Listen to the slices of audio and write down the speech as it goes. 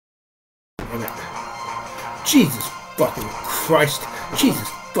damn it. Jesus fucking Christ. Jesus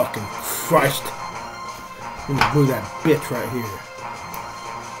fucking Christ. I'm gonna glue that bitch right here.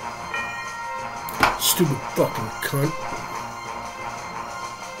 Stupid fucking cunt.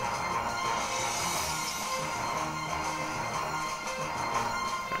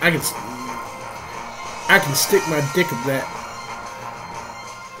 I can stick my dick up that.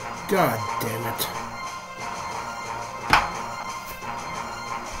 God damn it.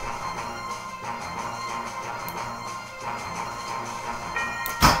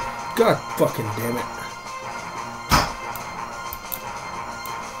 God fucking damn it.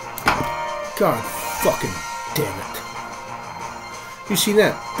 God fucking damn it. You see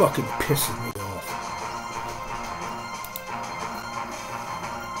that fucking pisses me off.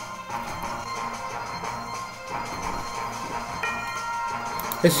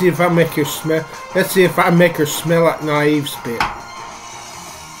 Let's see if I make her smell. Let's see if I make her smell like naive spit.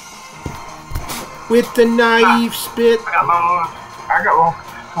 With the naive spit. I got one.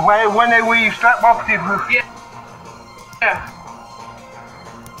 When they weave strap operative. Yeah.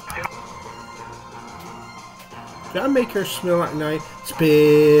 Did I make her smell like naive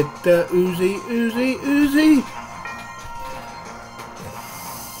spit? The Uzi, Uzi, Uzi.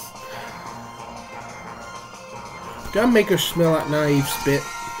 Did I make her smell like naive spit?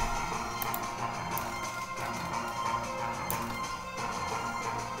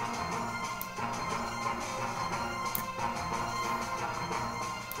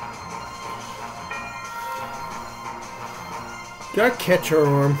 Did I catch her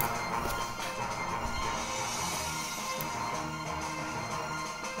arm?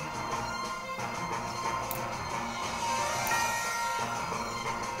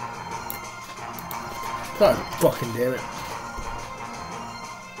 God fucking damn it.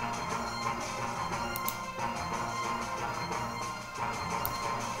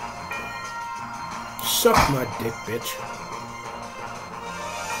 Suck my dick, bitch.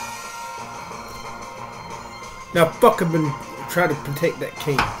 Now fuck him and try to protect that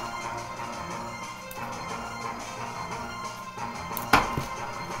king.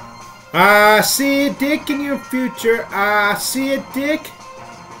 I see a dick in your future. I see a dick.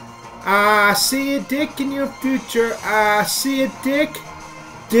 I see a dick in your future. I see a dick.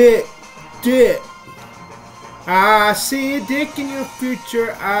 Dick. Dick. I see a dick in your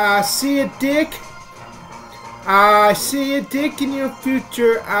future. I see a dick. I see a dick in your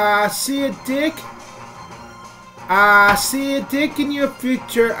future. I see a dick. I see a dick in your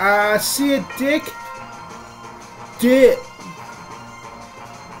future. I see a dick. Dick.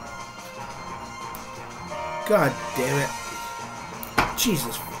 God damn it.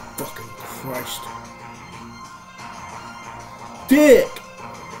 Jesus fucking Christ. Dick.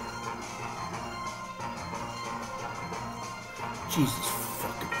 Jesus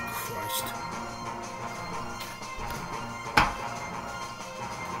fucking Christ.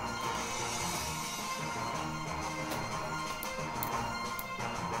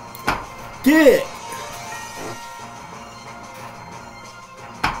 Dick.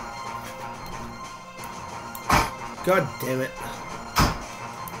 God damn it.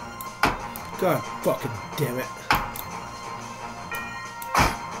 God fucking damn it.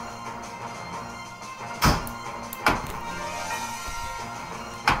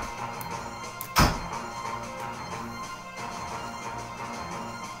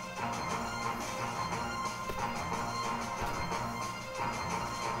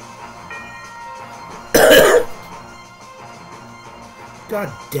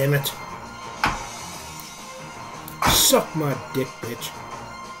 God damn it. Suck my dick, bitch.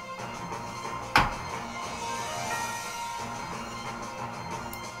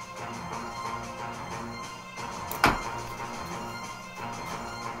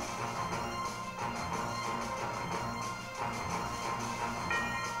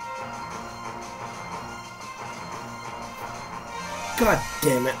 God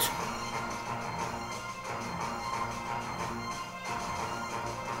damn it.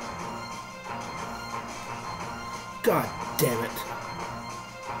 God damn it.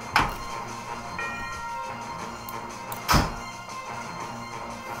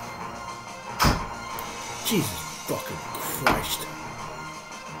 Jesus fucking Christ.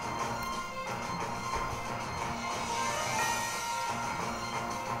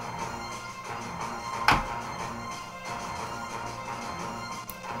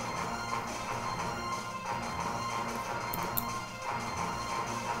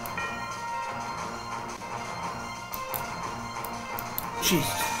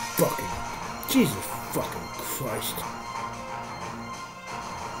 Jesus fucking Christ.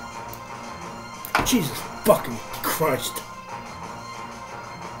 Jesus fucking Christ.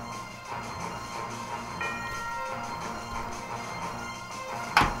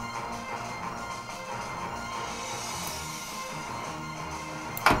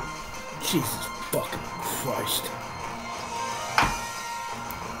 Jesus fucking Christ.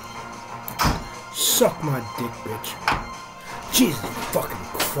 Suck my dick, bitch. Jesus fucking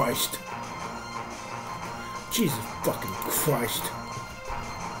Christ. Jesus fucking Christ.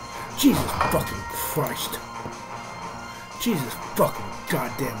 Jesus fucking Christ. Jesus fucking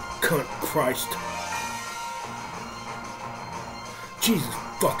goddamn cunt Christ. Jesus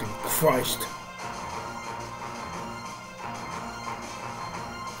fucking Christ.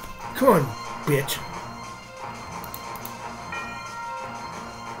 Come on, bitch.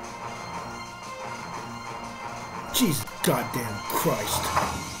 Jesus goddamn Christ.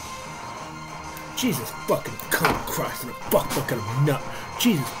 Jesus fucking cunt Christ in a buck bucket of nut.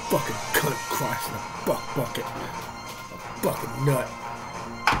 Jesus fucking cunt Christ in a buck bucket. A fucking nut.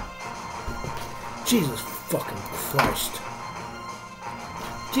 Jesus fucking Christ.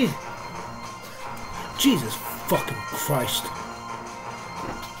 Jesus fucking Christ.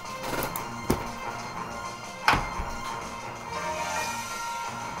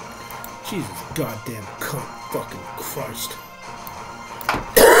 Jesus goddamn cunt fucking Christ.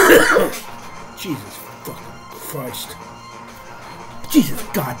 Jesus fucking Christ. Jesus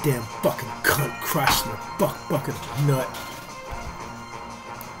goddamn fucking cunt Christ in a bucket of nut.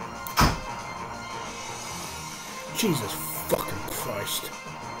 Jesus fucking Christ.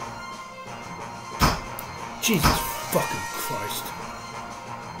 Jesus fucking Christ.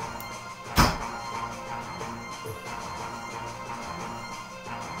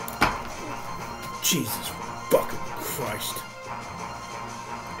 Jesus fucking Christ.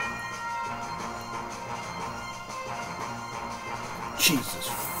 Jesus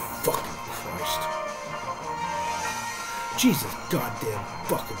fucking Christ. Jesus goddamn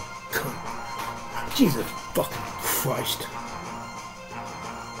fucking cunt. Jesus fucking Christ.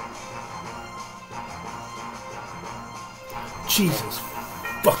 Jesus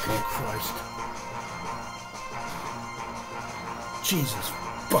fucking Christ. Jesus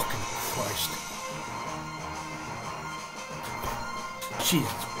fucking Christ.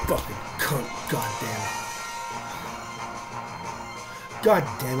 Jesus fucking cunt, goddamn. God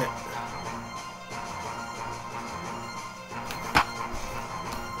damn it.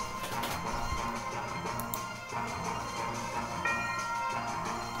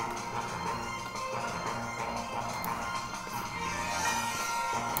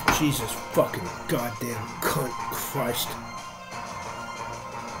 Jesus fucking goddamn cunt Christ.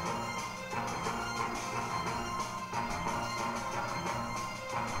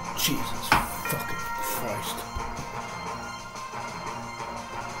 Jesus fucking Christ.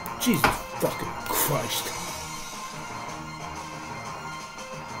 Jesus fucking Christ.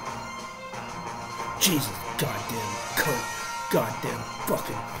 Jesus goddamn cunt. Goddamn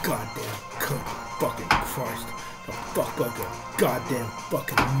cunt fucking Christ. The fuck like a goddamn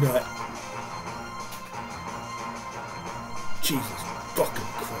fucking nut. Jesus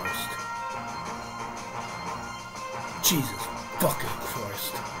fucking Christ. Jesus fucking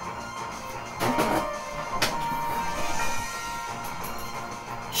Christ.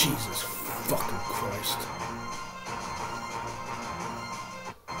 Jesus fucking Christ.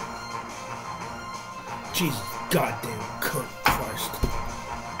 Jesus goddamn cunt Christ.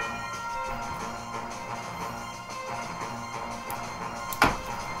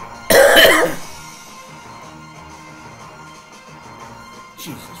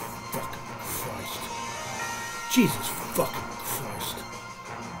 Jesus fucking Christ. Jesus fucking Christ.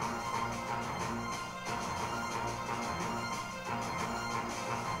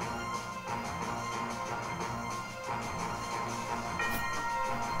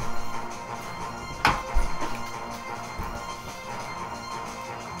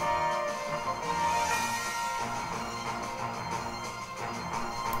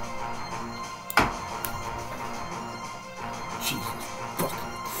 Jesus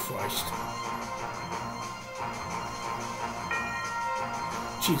fucking Christ.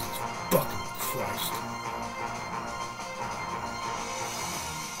 Jesus fucking Christ.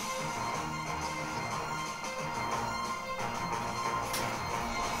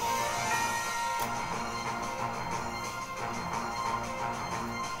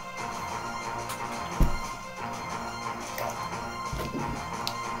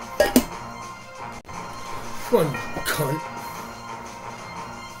 One cunt.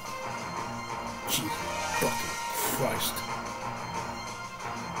 Jesus fucking Christ.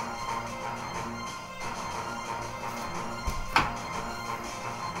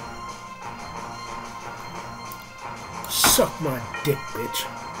 Suck my dick, bitch.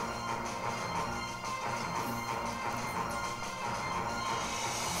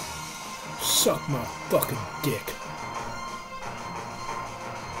 Suck my fucking dick.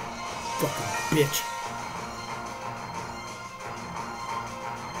 fucking bitch.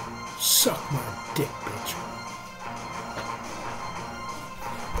 Suck my dick, bitch.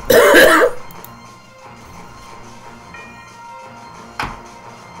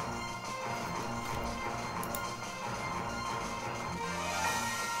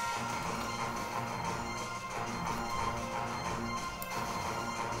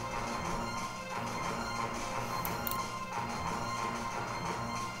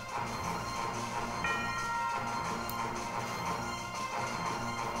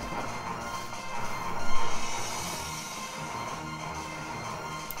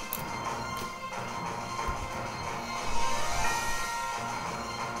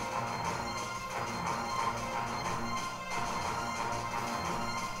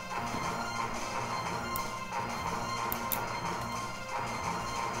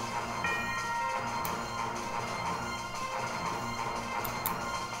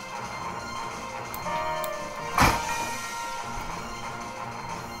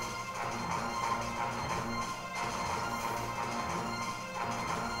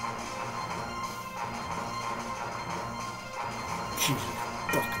 Jesus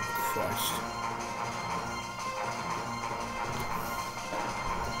fucking Christ.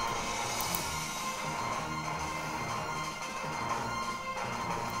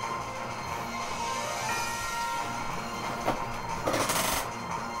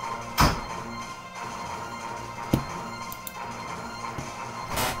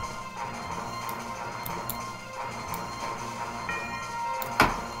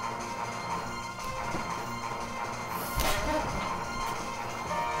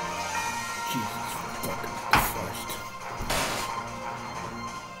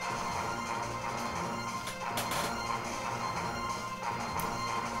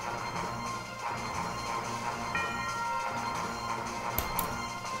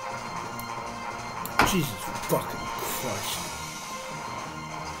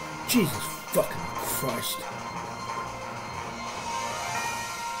 Jesus fucking Christ.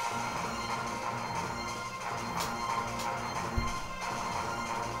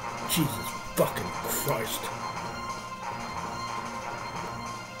 Jesus fucking Christ. Jesus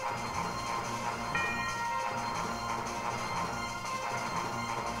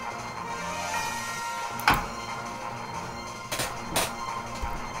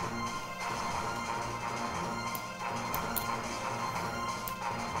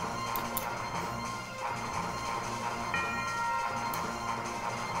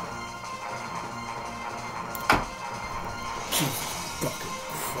fucking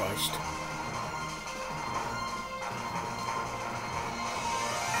Christ.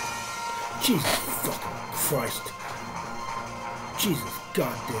 Jesus fucking Christ. Jesus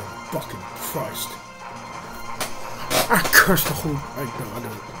goddamn fucking Christ. I curse the whole... I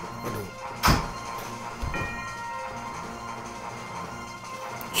don't.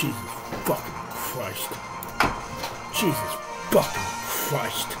 Jesus fucking Christ. Jesus fucking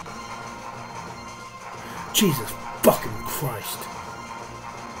Christ. Jesus fucking Christ.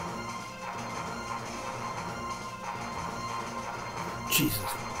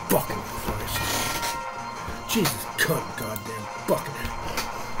 Jesus fucking Christ. Jesus cunt goddamn fucking.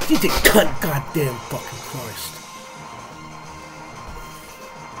 Jesus cunt goddamn fucking Christ.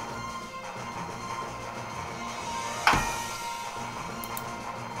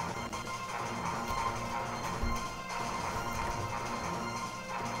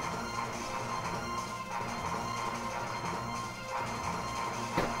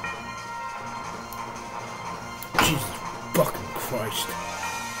 Jesus fucking Christ.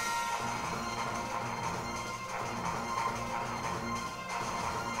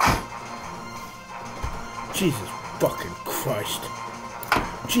 Jesus fucking Christ.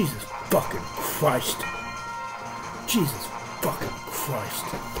 Jesus fucking Christ. Jesus fucking Christ.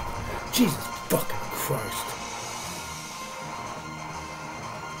 Jesus fucking Christ.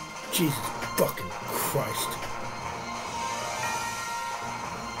 Jesus fucking Christ.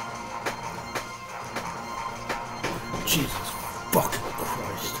 Jesus fucking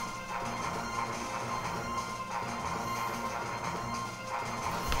Christ.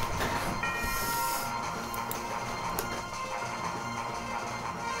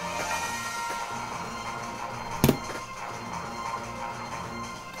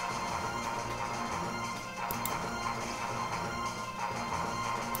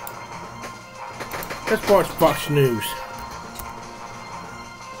 Let's watch Fox News.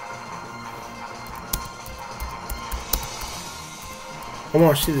 I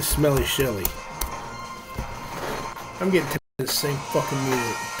want to see the Smelly Shelly. I'm getting tired of the same fucking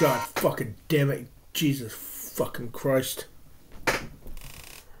music. God fucking damn it. Jesus fucking Christ.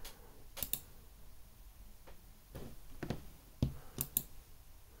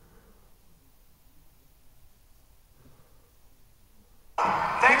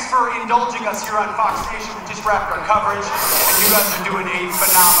 thanks for indulging us here on Fox Nation. We just wrapped our coverage, and you guys are doing a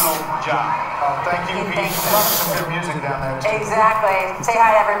phenomenal job. Thank you, Pete. Some good music down there. Exactly. Say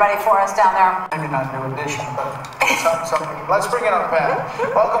hi to everybody for us down there. Maybe not New Edition, but something. Let's bring in our band.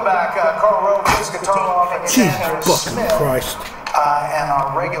 Welcome back, Carl Rowe, Chris Guitarloff, and Sandra Smith. Christ. And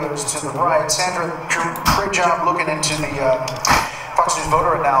our regulars to the right. Sandra, great job looking into the Fox News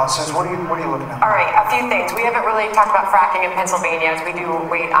voter analysis. What are you looking at? All right, a few things. We haven't really talked about fracking in Pennsylvania as we do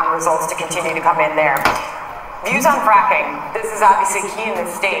wait on results to continue to come in there. Views on fracking. This is obviously key in the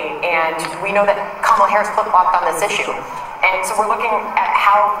state, and we know that Kamala Harris flip-flopped on this issue. And so we're looking at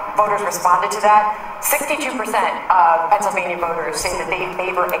how voters responded to that. 62% of Pennsylvania voters say that they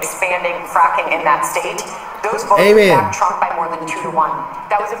favor expanding fracking in that state. Those voters backed Trump by more than 2 to 1.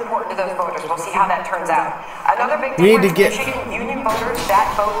 That was important to those voters. We'll see how that turns out. Another big difference, Michigan Union voters,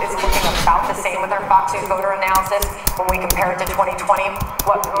 that vote is looking about the same with our Fox News voter analysis when we compare it to 2020.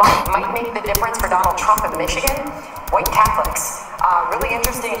 What might make the difference for Donald Trump in Michigan? White Catholics. Really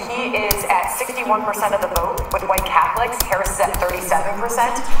interesting, he is at 61% of the vote with white Catholics. Harris is at 37%.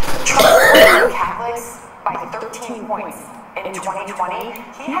 Trump won Catholics by 13 points in 2020.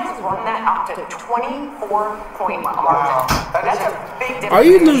 He has run that up to 24-point margin. Wow. That's a big difference. Are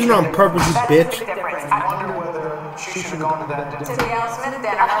you losing on purpose, you bitch? I wonder whether she should have gone to that dinner. To the Al Smith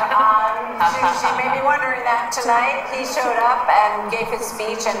dinner. She may be wondering that tonight. He showed up and gave his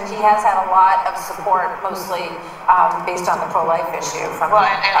speech, and he has had a lot of support, mostly based on the pro-life issue. Well,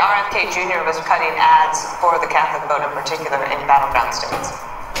 and RFK Jr. was cutting ads for the Catholic vote in particular in battleground states.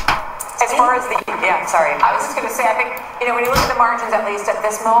 As far as the, I was just going to say, I think, when you look at the margins, at least at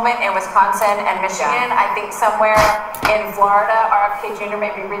this moment in Wisconsin and Michigan, I think somewhere in Florida, RFK Jr.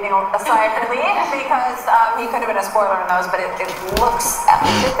 may be breathing a sigh of relief because he could have been a spoiler in those, but it looks, at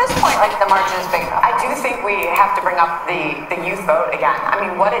least at this point, like the margin is big enough. I do think we have to bring up the youth vote again. I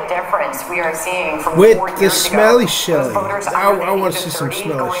mean, what a difference we are seeing from with 4 the years smelly ago. Shelly. I want to see some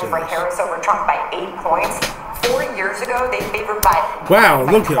smelly going for Shelly. Harris over Trump by 8 points. 4 years ago, they favored by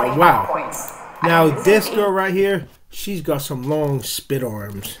look at her. Wow. Points. Now this girl right here, she's got some long spit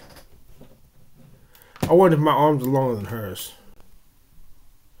arms. I wonder if my arms are longer than hers.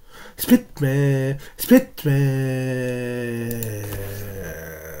 Spit man, spit man.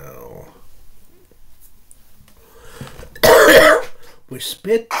 With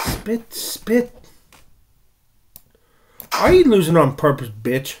spit, spit, spit. Are you losing on purpose,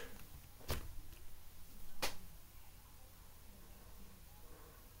 bitch?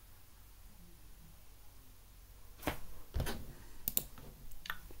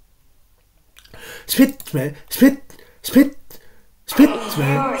 Spit, man, spit, spit, spit,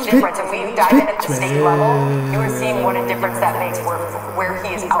 man, Huge difference. If we dive in at the state level, you are seeing what a difference that makes where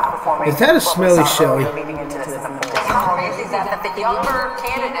he is outperforming. Is that a smelly Shelly? How crazy is that the younger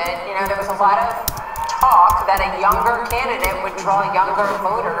candidate, there was a lot of talk that a younger candidate would draw younger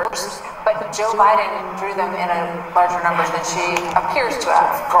voters, but Joe Biden drew them in a larger numbers than she appears to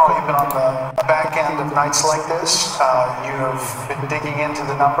have. Carl, you've been on the back end of nights like this. You've been digging into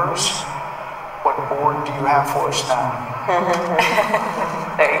the numbers. What board do you have for us now?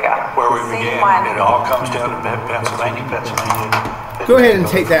 There you go. Where we began, it all comes down to Pennsylvania. Go ahead and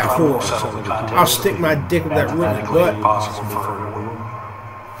take that horse. I'll stick my dick with that root butt.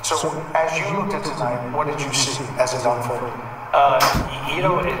 So, as you looked at tonight, what did you see as it unfolded?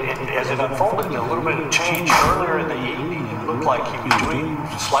 As it unfolded, a little bit of change earlier in the evening. It looked like he was doing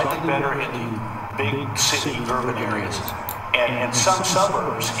slightly better in the big city urban areas. And in some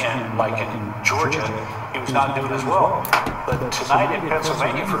suburbs, like in Georgia, he was not doing as well. But tonight in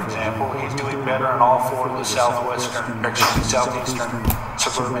Pennsylvania, for example, he's doing better in all 4 of the southeastern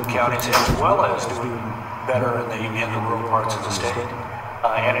suburban counties, as well as doing better in the rural parts of the state.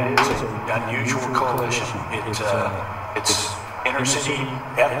 And it is an unusual coalition. It's inner city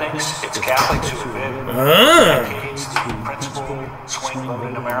ethnics, it's Catholics who have been decades the principal swing vote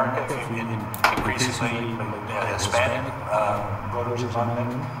in America, increasingly Hispanic voters among them.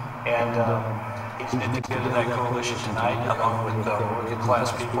 And he's knitted together that coalition tonight, along with working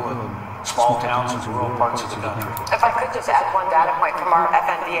class people in small towns and rural parts of the country. If I could just add one data point from our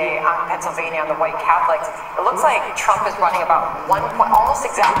FNDA on Pennsylvania on the white Catholics, it looks like Trump is running about 1 point, almost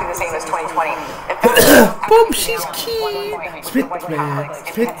exactly the same as 2020. In fact, Boom, she's key. Spit man,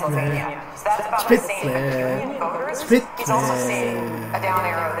 spit man, so that's about spit the same. man, Voters, spit he's also seeing a down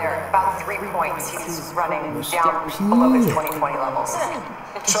arrow there, about 3 points. He's running down below his 2020 levels.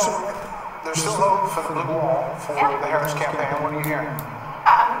 So, there's still hope for the blue wall for the Harris campaign. What are you hearing?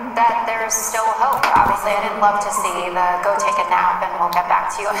 that there's still hope. Obviously, I didn't love to see the go take a nap and we'll get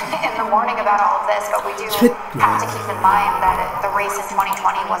back to you in the morning about all of this, but we do have to keep in mind that the race in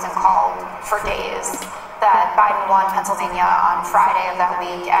 2020 wasn't called for days, that Biden won Pennsylvania on Friday of that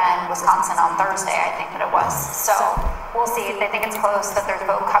week and Wisconsin on Thursday, I think that it was. So we'll see. They think it's close, that there's a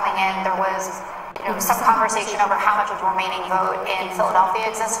vote coming in. There was some conversation over how much of the remaining vote in Philadelphia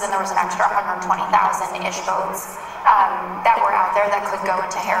existed, and there was an extra 120,000-ish votes that were out there that could go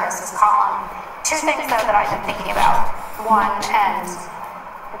into Harris's column. Two things, though, that I've been thinking about. One, and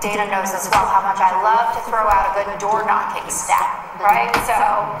Dana knows as well how much I love to throw out a good door-knocking stat, right? So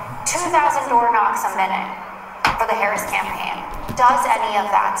 2,000 door knocks a minute for the Harris campaign. Does any of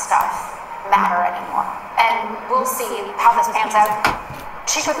that stuff matter anymore? And we'll see how this pans out.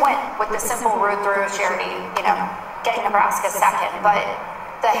 She could win with the simple route through. She already, getting Nebraska second, but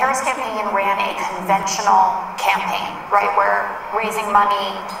the Harris campaign ran a conventional campaign, right, where raising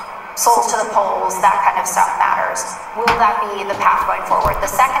money, souls to the polls, that kind of stuff matters. Will that be the path going forward?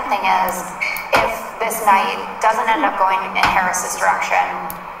 The second thing is, if this night doesn't end up going in Harris's direction,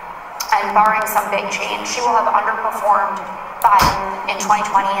 and barring some big change, she will have underperformed Biden in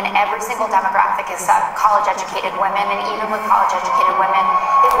 2020 in every single demographic except college-educated women, and even with college-educated women,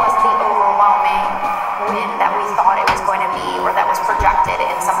 it wasn't the overwhelming win that we thought it was going to be, or that was projected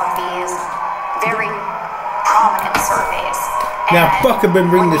in some of these very prominent surveys. Now, fuck, I've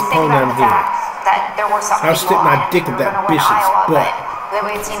been bringing this phone down here. That there were some I'll stick my dick in that bishop's butt. That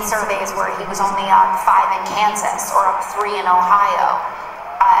we've seen surveys where he was only up 5 in Kansas or up 3 in Ohio.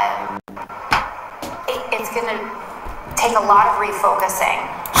 It's going to take a lot of refocusing.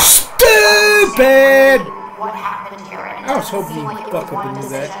 Stupid! What happened here? And I was hoping you'd fuck up and do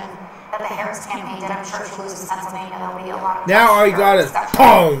that. That the Harris campaign did. I'm sure she loses Pennsylvania. There'll be a lot of now all you got is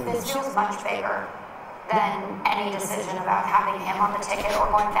bones. This feels much bigger than any decision about having him on the ticket or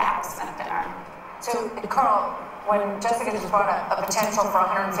going to Alex Smith dinner. So, Carl, when Jessica just brought up a potential for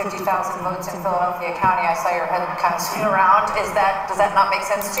 150,000 votes in Philadelphia County, I saw your head kind of spin around. Does that not make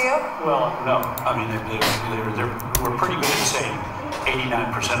sense to you? Well, no. I mean, we're pretty good at saying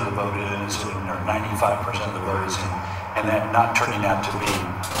 89% of the vote is in, or 95% of the vote is in, and that not turning out to be,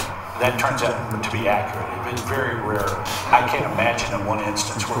 that turns out to be accurate. It's very rare. I can't imagine in one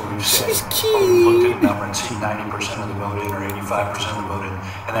instance where we've said, or we've looked at a number and seen 90% of the vote in or 85% of the vote in,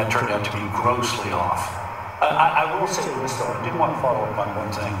 and that turned out to be grossly off. I will say this though, I did want to follow up on one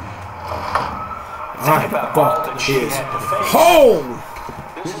thing. Think about all that she had to face.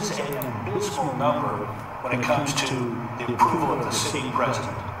 This is an abysmal number when it comes to the approval of the sitting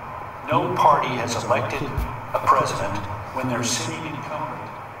president. No party has elected a president when they're sitting incumbent.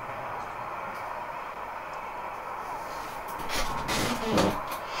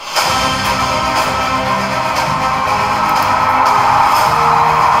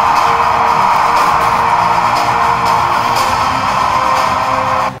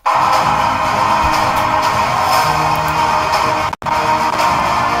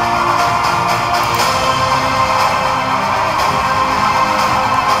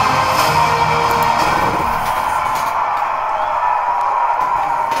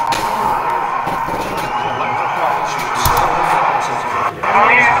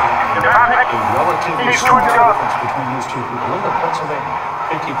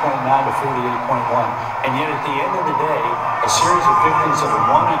 And yet at the end of the day, a series of victories of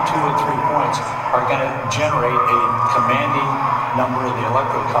 1 and 2 and 3 points are going to generate a commanding number in the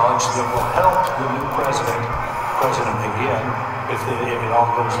Electoral College that will help the new president again, if it all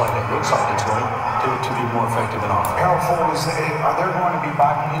goes like it looks like it's going, to be more effective in office. How full is it? Are there going to be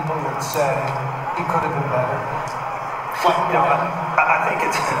Biden people that said he could have been better?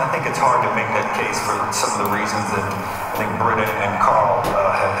 I think it's hard to make that case for some of the reasons that I think Britta and Carl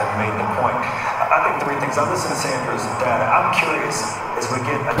have made the point. I think 3 things. I listen to Sandra's data. I'm curious as we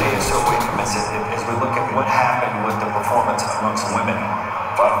get a day or so away from this, as we look at what happened with the performance amongst women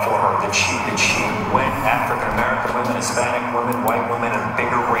for her. Did she win African American women, Hispanic women, white women at a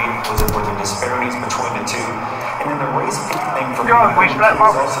bigger rate? Were there disparities between the two? And then the race thing for me was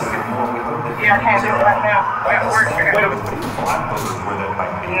also more. Yeah, I can't do it right now. I'm at work.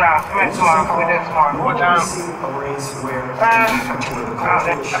 Yeah, I'm at tomorrow. We're there tomorrow. What time? A race where I'm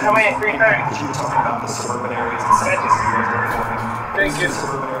at 3:30. you were talking about the suburban areas and St. Louis. Thank you.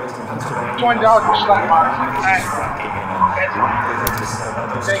 Suburban areas in Pennsylvania. $20 for slot box.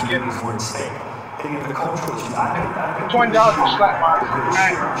 Thank you. The cultural issues. $20 for slot box.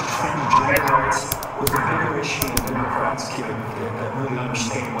 Was the bigger issue that Democrats really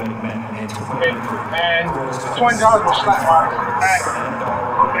understand what it meant and to put it for and $20 for slot box.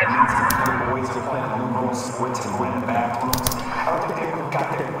 ways to plan liberals, went to win the bathrooms. I don't think they've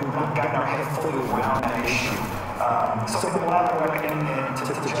got their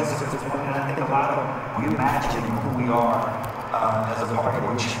reimagining who we are as a party,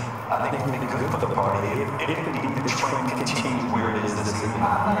 which I think will be good for the party if the trend continues where it is this evening.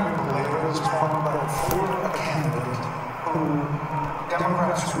 I'm not going to belabor this point, but for a candidate who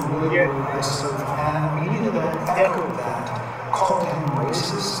Democrats who really were aggressive and immediately echoed that, called him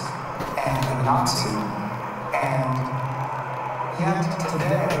racist and a Nazi, and yet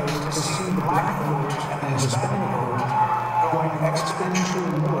today to see the black vote and the Hispanic vote going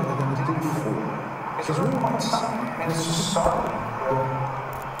exponentially more than it did before is really quite something. And it's just startling.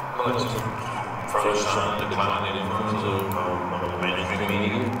 Well, it's further sign of the declining influence of the mainstream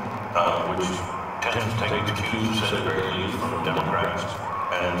media, which tends to take the cues at the very least from Democrats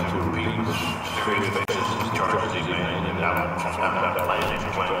and to repeat the serious basis of the charges he's made and sometimes outlandish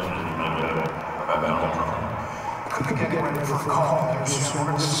claims about Donald Trump. Could get ready for a call.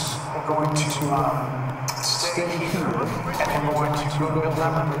 We're going to stay here and we're going to go to Bill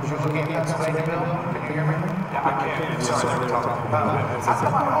Lemon. Would you look at Pennsylvania, Bill? Can you hear me? Yeah, I can. Sorry, they're talking about it. I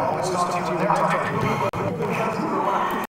thought I always talked to you. They're talking to you.